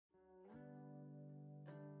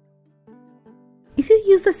If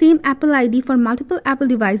you use the same Apple ID for multiple Apple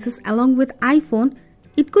devices along with iPhone,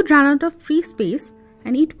 it could run out of free space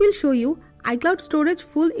and it will show you iCloud storage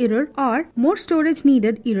full error or more storage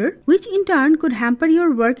needed error, which in turn could hamper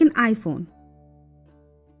your work in iPhone.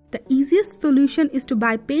 The easiest solution is to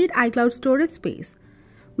buy paid iCloud storage space.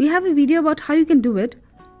 We have a video about how you can do it.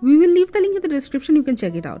 We will leave the link in the description, you can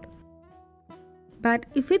check it out. But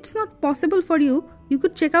if it's not possible for you, you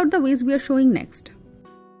could check out the ways we are showing next.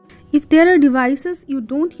 If there are devices you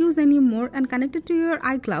don't use anymore and connected to your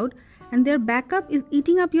iCloud and their backup is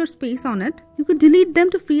eating up your space on it, you could delete them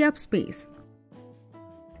to free up space.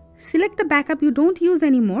 Select the backup you don't use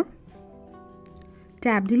anymore.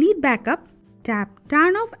 Tap Delete Backup. Tap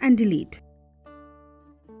Turn Off and Delete.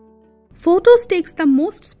 Photos takes the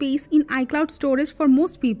most space in iCloud storage for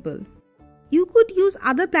most people. You could use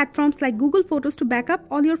other platforms like Google Photos to back up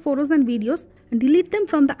all your photos and videos and delete them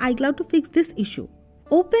from the iCloud to fix this issue.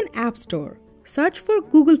 Open App Store. Search for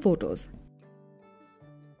Google Photos.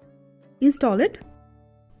 Install it.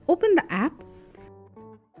 Open the app.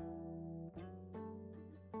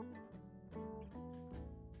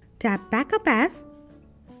 Tap Backup As.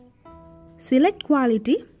 Select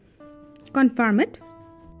Quality. Confirm it.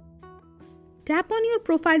 Tap on your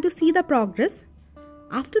profile to see the progress.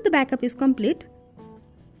 After the backup is complete,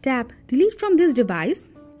 tap Delete from this device.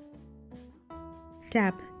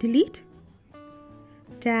 Tap Delete.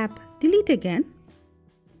 Tap Delete again.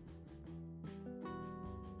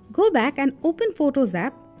 Go back and open Photos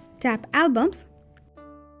app. Tap Albums.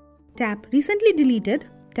 Tap Recently Deleted.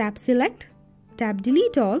 Tap Select. Tap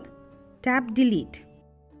Delete All. Tap Delete.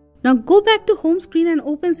 Now go back to home screen and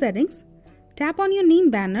open Settings. Tap on your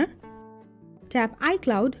name banner. Tap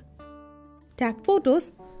iCloud. Tap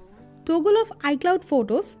Photos. Toggle off iCloud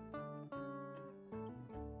Photos.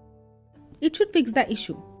 It should fix the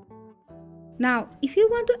issue. Now, if you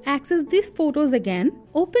want to access these photos again,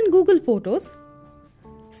 open Google Photos.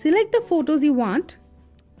 Select the photos you want.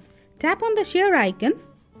 Tap on the share icon.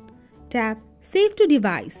 Tap Save to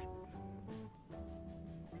Device.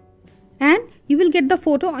 And you will get the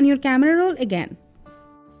photo on your camera roll again.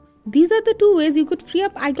 These are the two ways you could free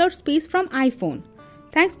up iCloud space from iPhone.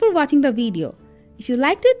 Thanks for watching the video. If you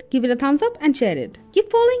liked it, give it a thumbs up and share it.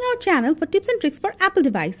 Keep following our channel for tips and tricks for Apple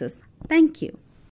devices. Thank you.